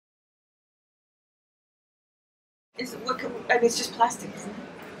I mean, it's just plastic, isn't it?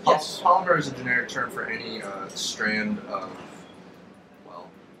 Yes. Polymer is a generic term for any strand of, well...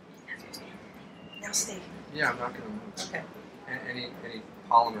 Now stay. Yeah, I'm not going to move. Okay. Any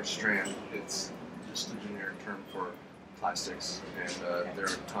polymer strand, it's just a generic term for plastics, and there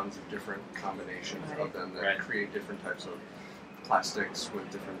are tons of different combinations of them that create different types of plastics with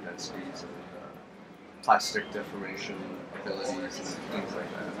different densities and plastic deformation abilities and things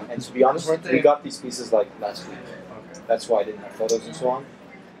like that. And to be honest, we got these pieces like last week. Okay. That's why I didn't have photos and so on.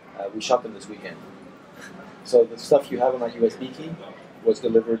 We shot them this weekend. So the stuff you have on that USB key was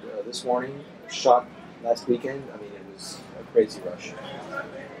delivered this morning, shot last weekend. I mean, it was a crazy rush.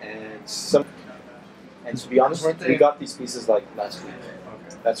 And to be honest, we got these pieces like last week.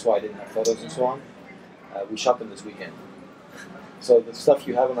 Okay. That's why I didn't have photos and so on. We shot them this weekend. So the stuff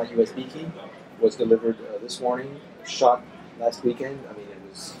you have on that USB key was delivered this morning, shot last weekend. I mean, it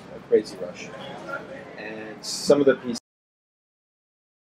was a crazy rush. And some of the pieces